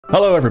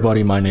Hello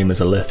everybody, my name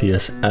is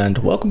Olithius, and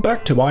welcome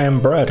back to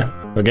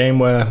iambread, a game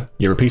where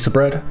you're a piece of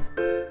bread,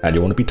 and you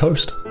want to be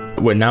toast.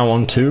 We're now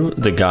on to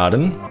the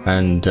garden,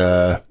 and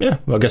yeah,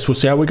 I guess we'll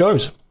see how it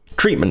goes.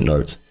 Treatment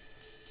notes.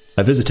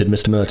 I visited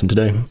Mr. Merton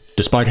today.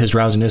 Despite his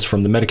drowsiness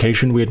from the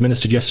medication we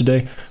administered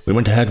yesterday, we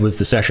went ahead with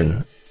the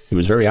session. He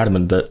was very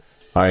adamant that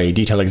I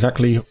detail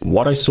exactly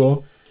what I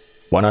saw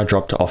when I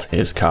dropped off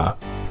his car,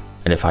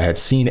 and if I had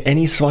seen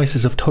any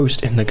slices of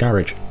toast in the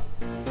garage.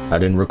 I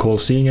didn't recall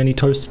seeing any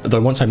toast,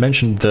 though once I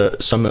mentioned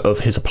that some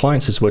of his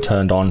appliances were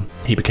turned on,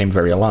 he became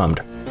very alarmed.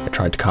 I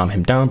tried to calm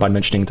him down by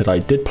mentioning that I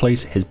did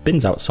place his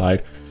bins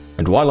outside,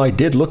 and while I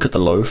did look at the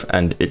loaf,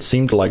 and it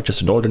seemed like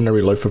just an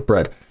ordinary loaf of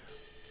bread,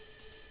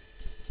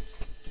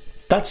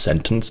 that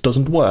sentence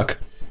doesn't work.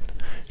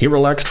 He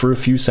relaxed for a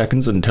few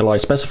seconds until I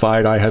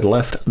specified I had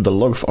left the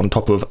loaf on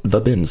top of the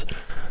bins.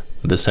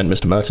 This sent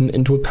Mr. Merton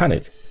into a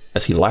panic,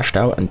 as he lashed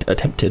out and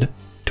attempted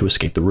to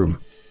escape the room.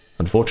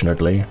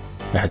 Unfortunately,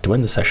 I had to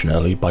end the session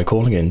early by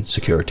calling in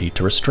security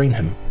to restrain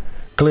him.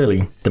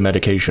 Clearly, the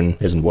medication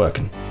isn't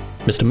working.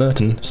 Mr.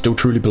 Merton still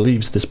truly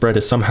believes this bread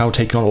has somehow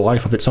taken on a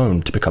life of its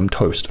own to become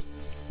toast.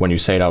 When you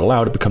say it out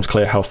loud, it becomes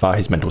clear how far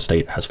his mental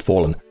state has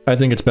fallen. I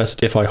think it's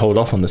best if I hold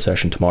off on the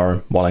session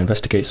tomorrow while I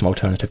investigate some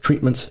alternative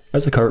treatments,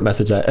 as the current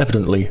methods are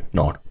evidently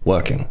not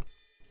working.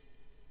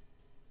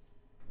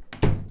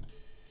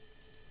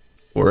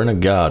 We're in a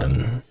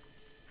garden.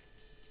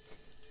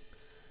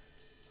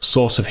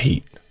 Source of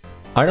heat.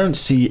 I don't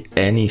see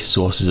any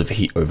sources of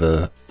heat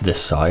over this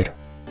side,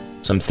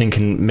 so I'm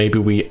thinking maybe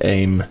we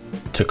aim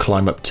to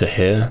climb up to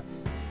here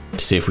to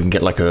see if we can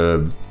get like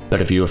a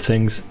better view of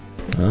things.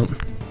 Well,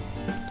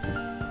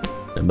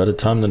 a better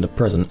time than the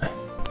present.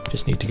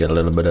 Just need to get a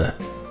little bit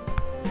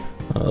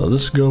of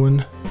this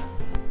going.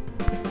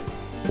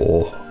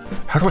 Oh,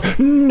 how do I?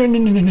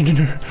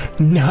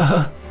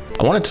 No.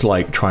 I wanted to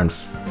like try and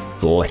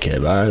flick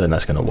it, but I don't think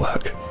that's gonna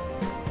work.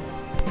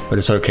 But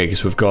it's okay,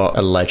 because we've got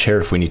a ledge here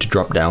if we need to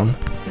drop down.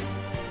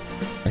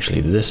 Actually,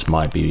 this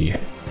might be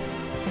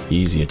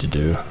easier to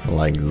do,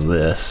 like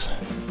this.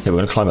 Okay, we're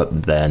going to climb up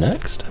there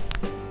next.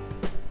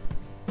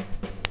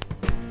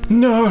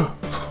 No!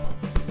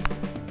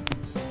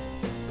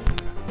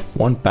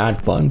 One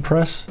bad button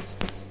press,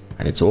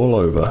 and it's all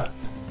over.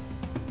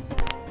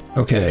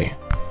 Okay,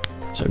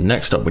 so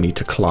next up we need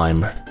to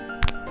climb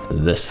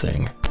this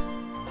thing.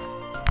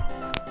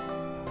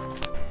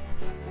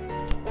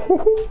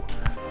 Woohoo!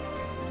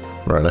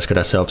 Right, let's get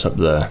ourselves up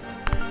there.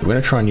 We're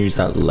going to try and use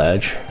that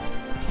ledge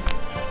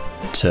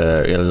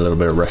to get a little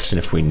bit of resting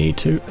if we need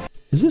to.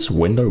 Is this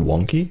window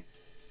wonky?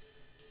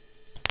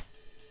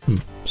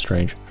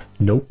 Strange.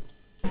 Nope.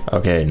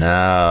 Okay,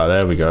 now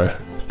there we go.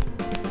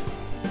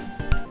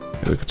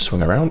 Maybe we could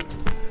swing around.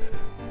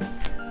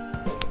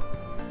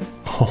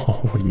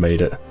 Oh, we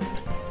made it.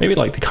 Maybe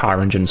like the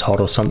car engine's hot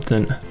or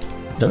something. I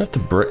don't know if the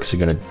bricks are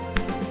going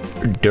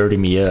to dirty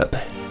me up.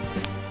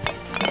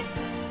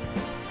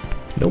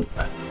 Nope.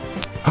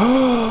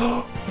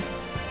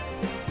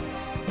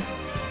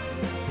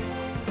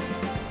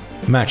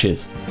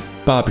 Matches.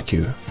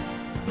 Barbecue.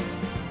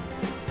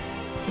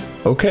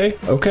 Okay.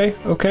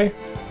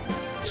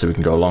 So we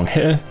can go along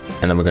here,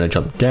 and then we're going to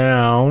jump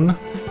down.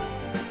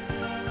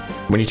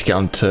 We need to get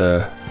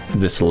onto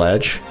this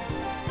ledge.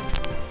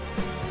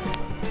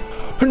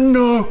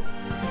 No!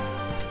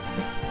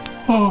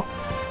 Oh!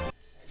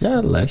 Is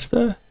that a ledge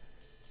there?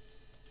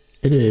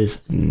 It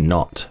is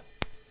not.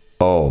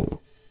 Oh.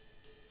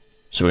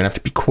 So we're gonna have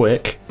to be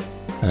quick.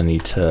 I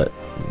need to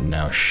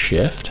now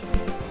shift.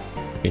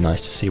 Be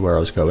nice to see where I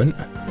was going.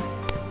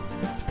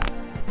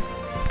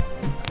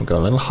 We'll go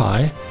a little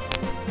high.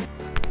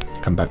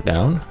 Come back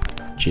down.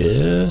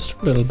 Just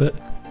a little bit.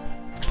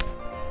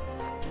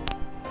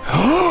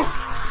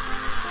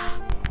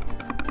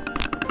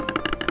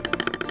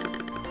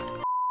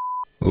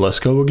 Let's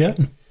go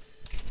again.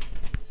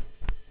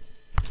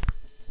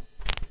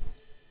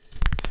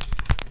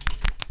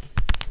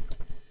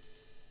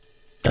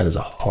 That is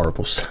a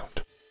horrible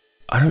sound.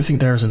 I don't think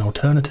there is an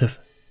alternative.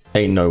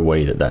 Ain't no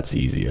way that that's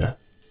easier.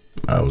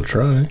 I will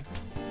try.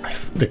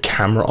 The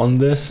camera on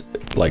this,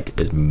 like,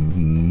 is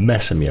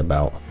messing me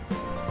about.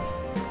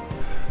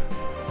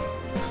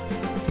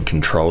 And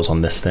controls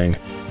on this thing.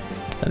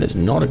 That is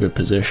not a good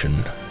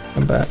position.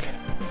 I'm back.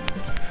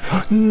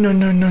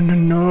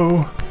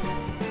 No.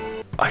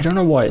 I don't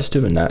know why it's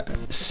doing that.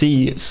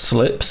 C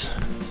slips.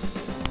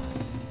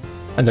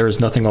 And there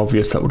is nothing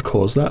obvious that would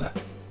cause that.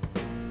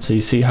 So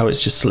you see how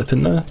it's just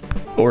slipping there?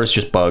 Or it's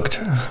just bugged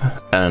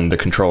and the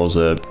controls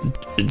are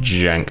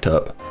janked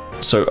up.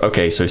 So,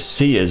 okay, so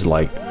C is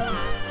like...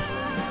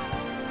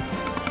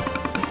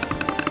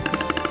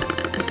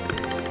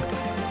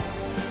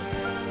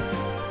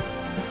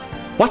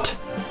 What?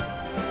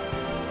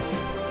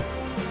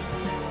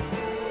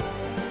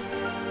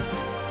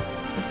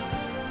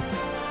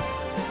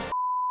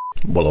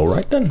 Well,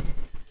 alright then.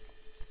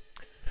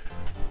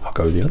 I'll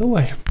go the other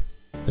way.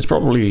 There's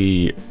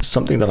probably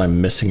something that I'm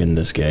missing in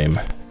this game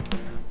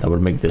that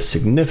would make this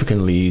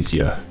significantly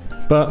easier,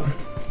 but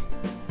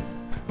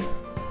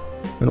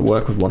I'm gonna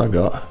work with what I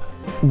got.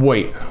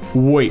 Wait,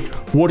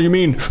 what do you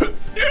mean?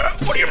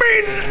 What do you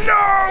mean?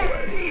 No!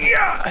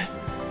 Yeah!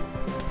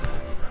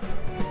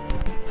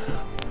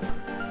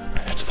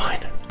 It's fine.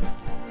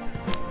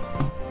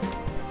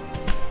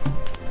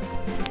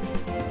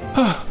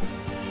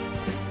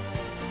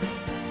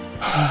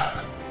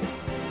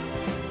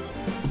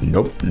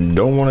 Nope,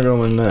 don't want to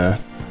go in there.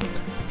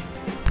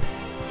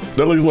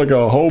 That looks like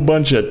a whole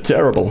bunch of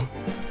terrible.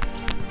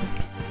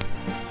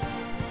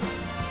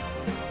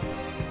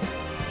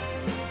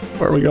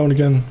 Where are we going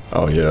again?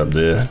 Oh yeah, up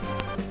there.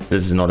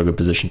 This is not a good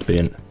position to be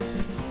in.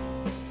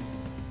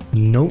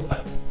 Nope.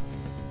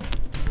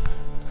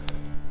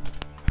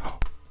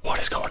 What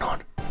is going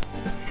on?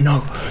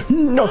 No,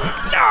 no,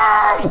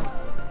 no!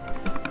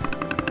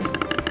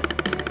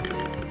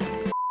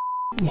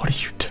 What are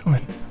you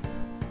doing?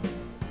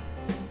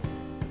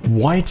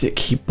 Why does it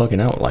keep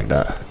bugging out like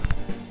that?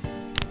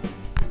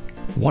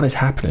 What is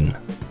happening?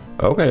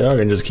 Okay, I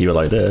can just keep it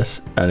like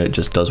this, and it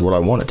just does what I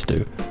want it to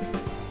do.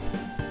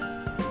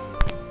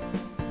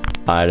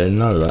 I didn't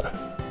know that.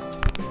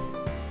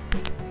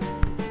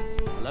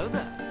 Hello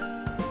there.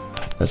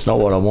 That's not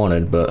what I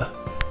wanted, but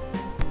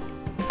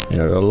you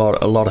know, a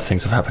lot of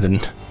things have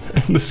happened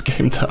in this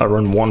game that are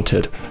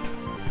unwanted.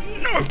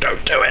 No,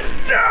 don't do it!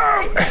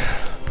 No!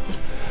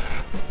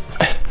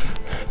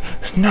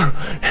 No!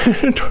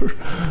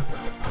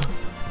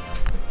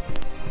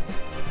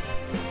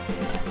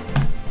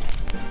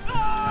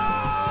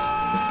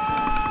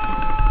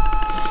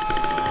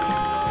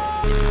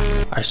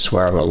 I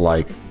swear I've got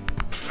like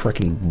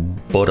freaking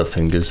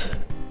butterfingers.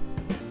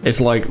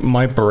 It's like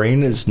my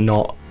brain is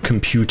not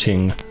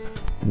computing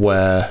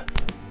where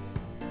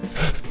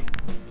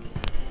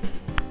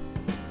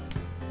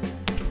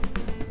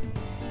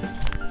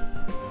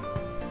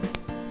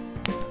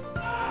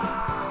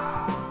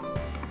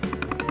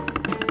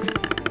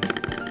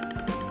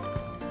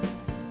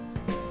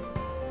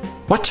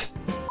what?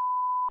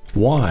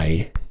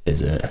 Why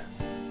is it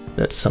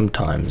that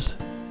sometimes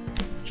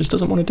it just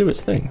doesn't want to do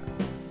its thing?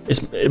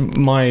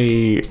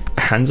 My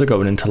hands are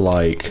going into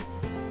like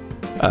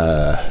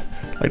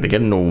they're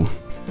getting all,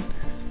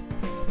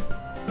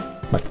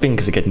 my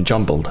fingers are getting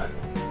jumbled.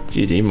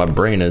 Gee, my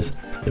brain is,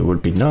 it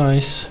would be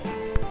nice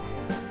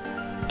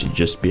to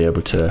just be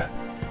able to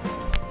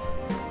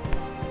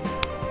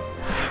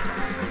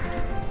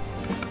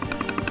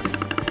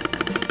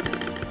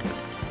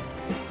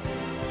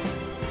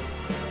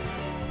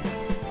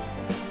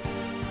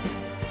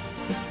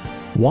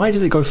why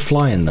does it go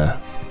flying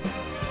there?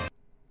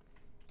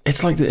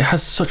 It's like it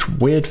has such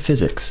weird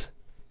physics.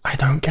 I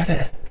don't get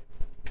it.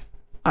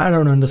 I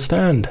don't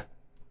understand.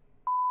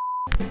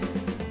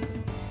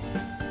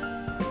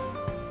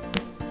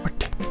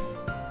 What?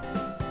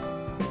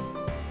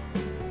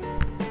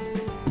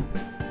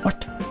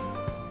 What?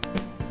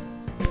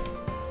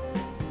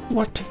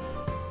 What?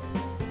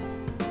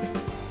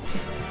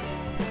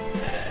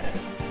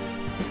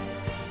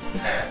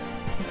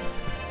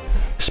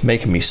 It's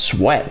making me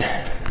sweat.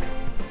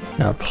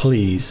 Now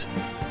please,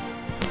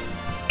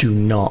 do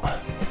not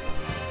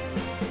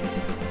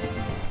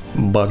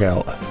bug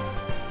out.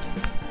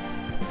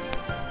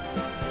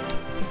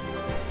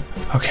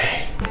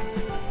 Okay,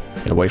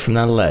 get away from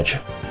that ledge.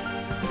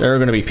 There are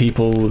going to be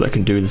people that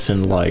can do this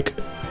in like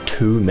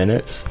 2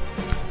 minutes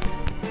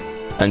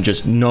and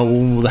just know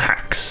all the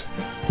hacks.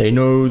 They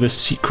know the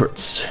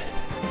secrets.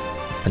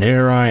 And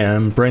here I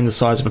am, brain the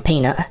size of a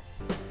peanut.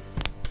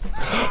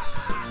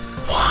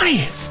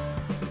 Why?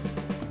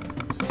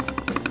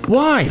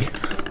 Why?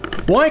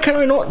 Why can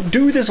I not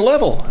do this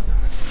level?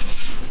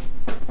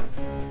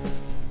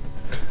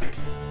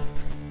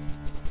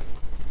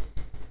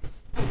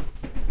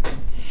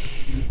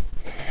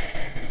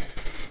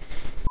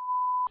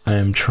 I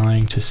am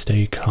trying to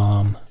stay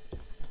calm.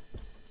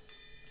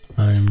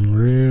 I'm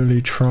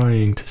really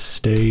trying to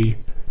stay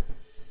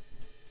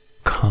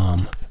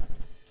calm.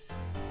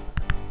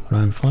 But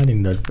I'm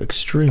finding that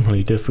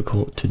extremely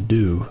difficult to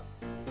do.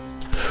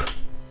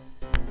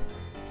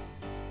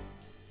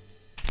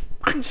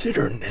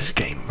 Considering this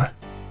game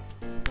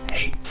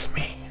hates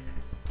me.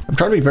 I'm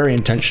trying to be very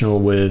intentional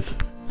with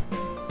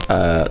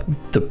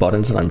the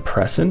buttons that I'm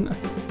pressing.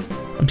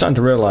 I'm starting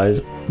to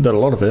realize that a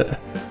lot of it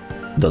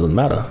doesn't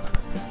matter.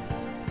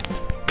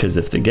 Because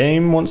if the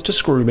game wants to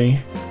screw me,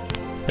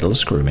 it'll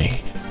screw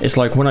me. It's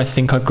like when I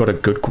think I've got a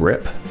good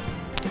grip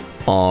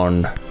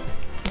on,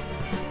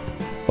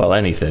 well,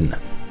 anything,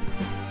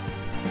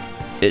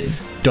 it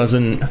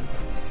doesn't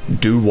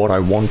do what I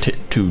want it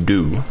to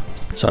do.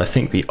 So I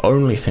think the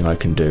only thing I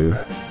can do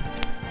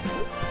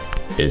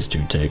is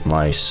to take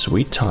my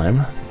sweet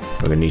time.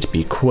 We're gonna need to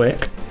be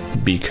quick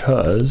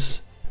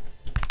because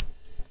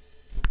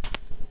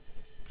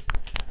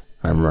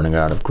I'm running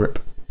out of grip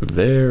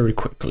very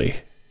quickly.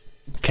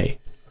 Okay,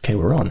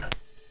 we're on.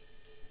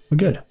 We're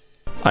good.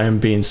 I am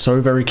being so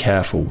very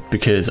careful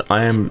because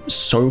I am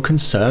so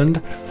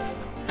concerned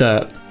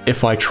that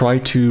if I try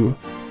to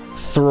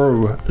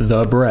throw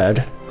the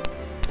bread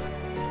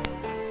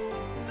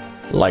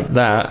like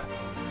that,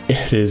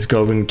 it is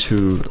going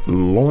to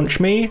launch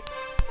me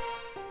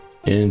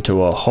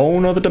into a whole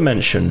nother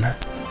dimension.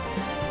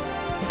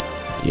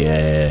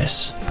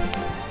 Yes.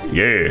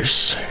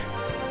 Yes.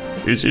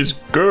 This is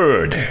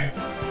good.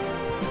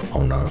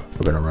 Oh no,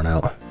 we're gonna run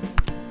out.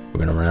 We're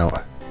gonna run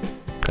out.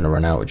 Gonna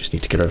run out. We just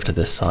need to get over to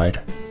this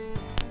side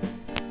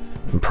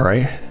and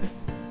pray.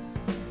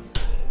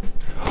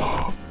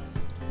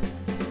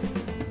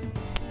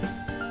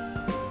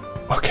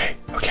 Okay,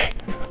 okay.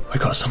 We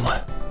got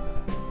somewhere.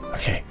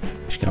 Okay,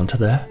 just get onto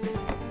there.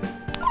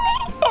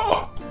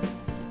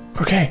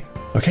 Okay,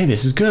 okay,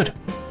 this is good.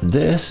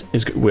 This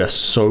is good. We are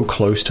so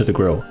close to the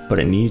grill, but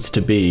it needs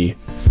to be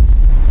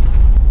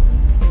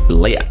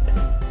lit.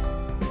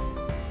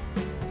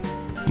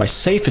 My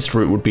safest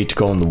route would be to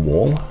go on the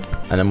wall,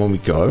 and then when we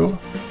go,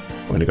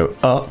 we're gonna go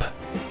up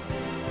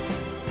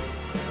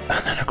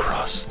and then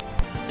across.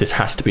 This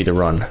has to be the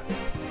run.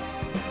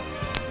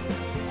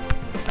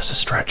 That's a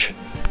stretch.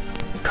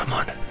 Come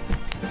on.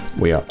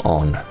 We are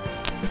on.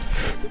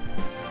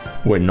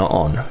 We're not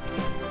on.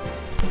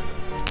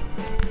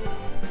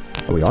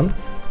 Are we on?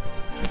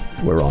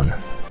 We're on.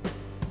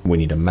 We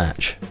need a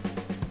match.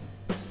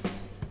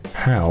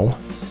 How?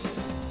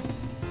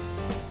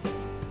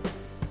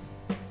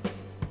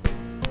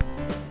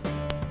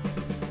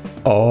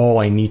 Oh,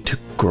 I need to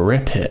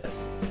grip it.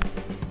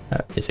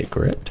 Is it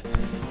gripped?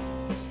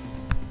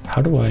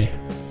 How do I...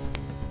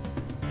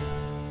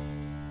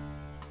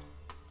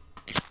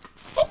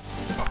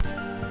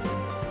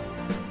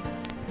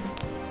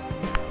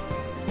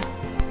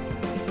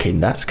 Okay,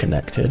 that's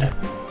connected.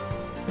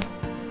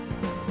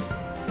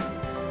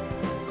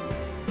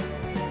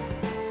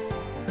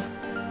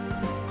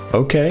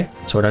 Okay,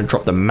 so I don't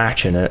drop the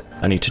match in it,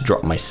 I need to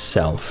drop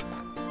myself.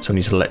 So I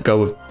need to let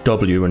go of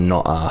W and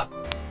not R.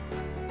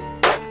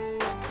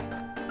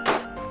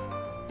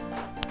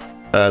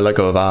 Let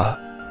go of R.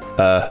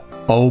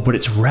 Oh, but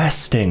it's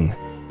resting.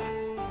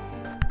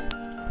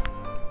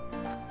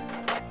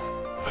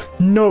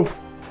 No.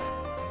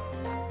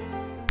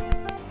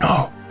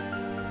 No.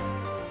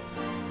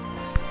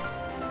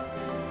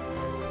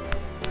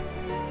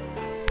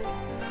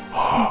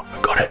 Oh, I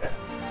got it.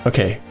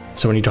 Okay,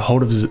 so I need to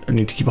hold of Z, I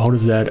need to keep hold of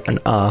Z and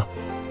R,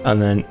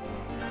 and then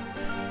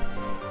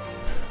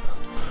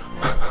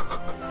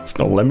it's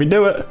not letting me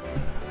do it.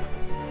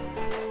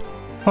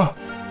 Oh,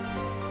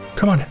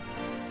 come on.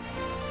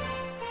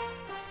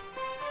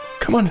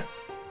 Come on.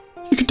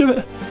 You can do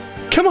it.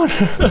 Come on.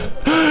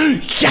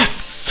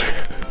 Yes.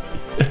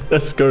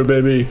 Let's go,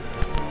 baby.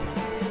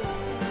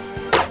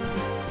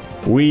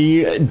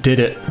 We did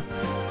it.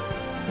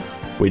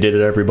 We did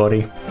it,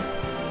 everybody.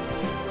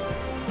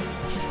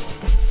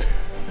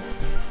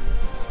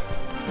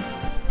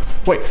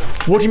 Wait,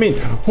 what do you mean?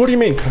 What do you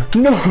mean?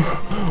 No!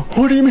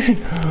 What do you mean?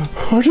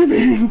 What do you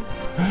mean?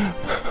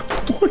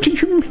 What do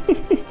you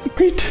mean?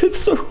 We did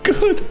so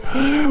good!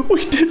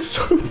 We did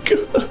so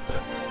good!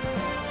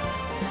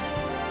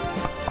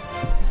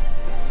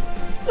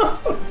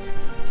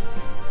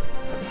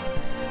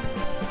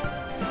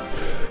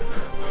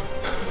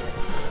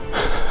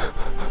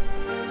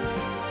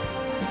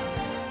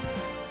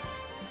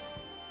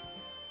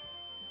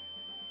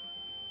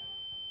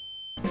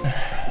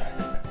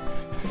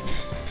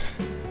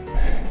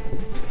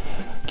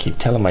 Keep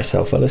telling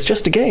myself, well, it's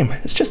just a game.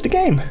 It's just a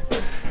game.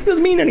 It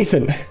doesn't mean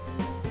anything.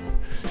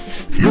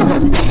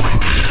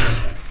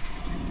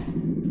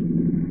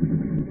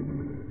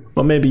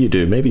 Well, maybe you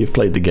do. Maybe you've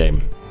played the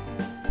game.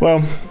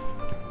 Well,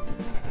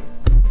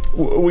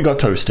 we got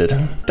toasted.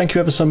 Thank you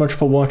ever so much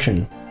for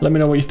watching. Let me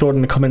know what you thought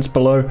in the comments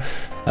below.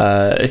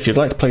 If you'd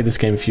like to play this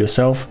game for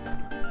yourself,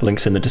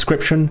 links in the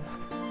description.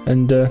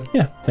 And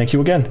yeah, thank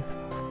you again.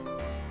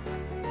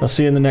 I'll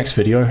see you in the next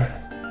video.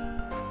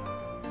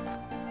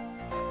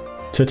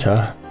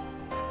 Ta-ta.